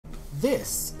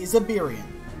This is Aberion,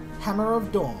 Hammer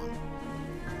of Dawn.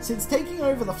 Since taking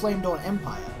over the Flame Dawn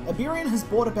Empire, Aberion has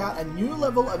brought about a new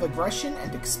level of aggression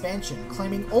and expansion,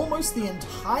 claiming almost the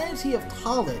entirety of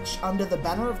Talich under the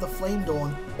banner of the Flame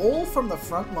Dawn, all from the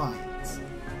front lines.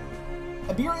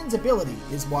 Aberion's ability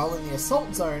is while in the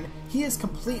assault zone, he is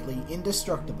completely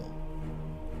indestructible.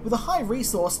 With a high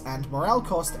resource and morale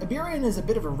cost, Aberion is a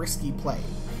bit of a risky play.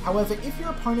 However, if your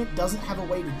opponent doesn't have a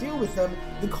way to deal with them,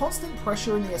 the constant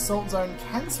pressure in the assault zone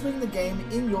can swing the game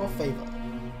in your favour.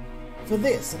 For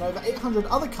this and over 800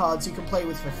 other cards you can play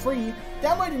with for free,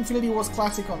 download Infinity Wars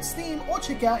Classic on Steam or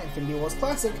check out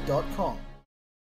infinitywarsclassic.com.